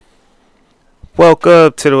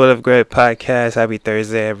Welcome to the Will of Great podcast. Happy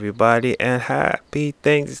Thursday, everybody, and happy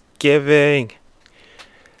Thanksgiving.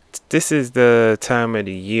 This is the time of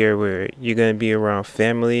the year where you're going to be around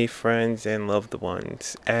family, friends, and loved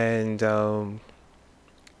ones. And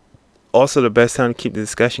also the best time to keep the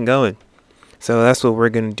discussion going. So that's what we're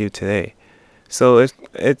going to do today. So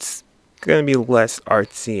it's going to be less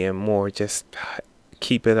artsy and more just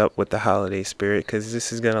keep it up with the holiday spirit because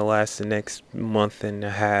this is going to last the next month and a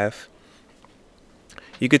half.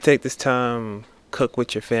 You could take this time, cook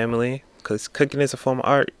with your family, because cooking is a form of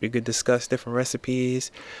art. You could discuss different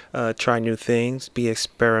recipes, try new things, be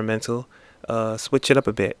experimental, switch it up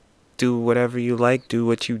a bit. Do whatever you like, do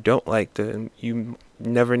what you don't like. You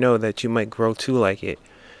never know that you might grow to like it.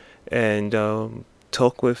 And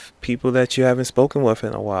talk with people that you haven't spoken with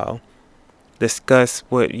in a while. Discuss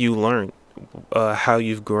what you learned, how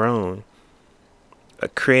you've grown.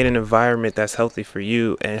 Create an environment that's healthy for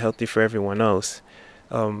you and healthy for everyone else.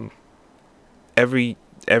 Um, every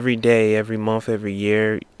every day, every month, every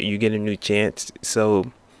year, you get a new chance.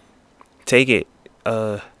 So take it.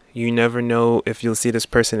 You never know if you'll see this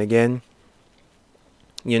person again.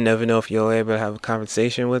 You never know if you'll able to have a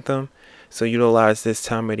conversation with them. So utilize this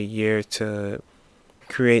time of the year to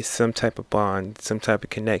create some type of bond, some type of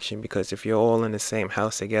connection. Because if you're all in the same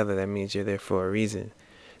house together, that means you're there for a reason.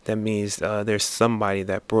 That means there's somebody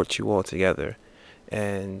that brought you all together,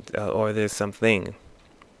 and or there's something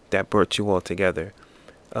that brought you all together.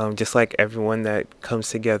 Just like everyone that comes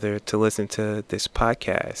together to listen to this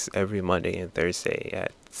podcast every Monday and Thursday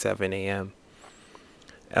at 7 a.m.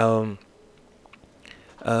 Um,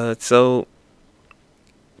 so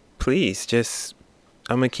please just,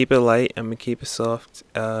 I'm going to keep it light. I'm going to keep it soft.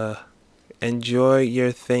 Enjoy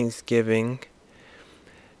your Thanksgiving.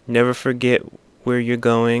 Never forget where you're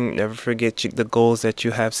going. Never forget the goals that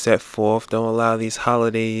you have set forth. Don't allow these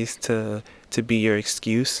holidays to be your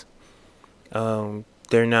excuse.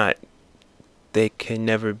 They're not. They can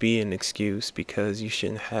never be an excuse because you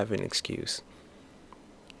shouldn't have an excuse.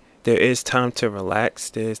 There is time to relax.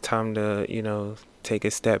 There's time to, take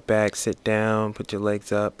a step back, sit down, put your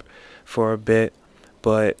legs up for a bit.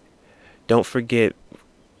 But don't forget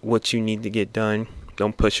what you need to get done.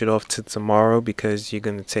 Don't push it off to tomorrow because you're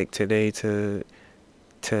going to take today to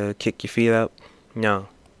kick your feet up. No.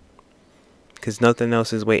 Because nothing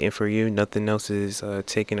else is waiting for you. Nothing else is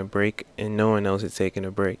taking a break. And no one else is taking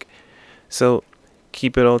a break. So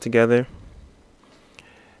keep it all together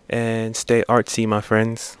and stay artsy, my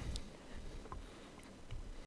friends.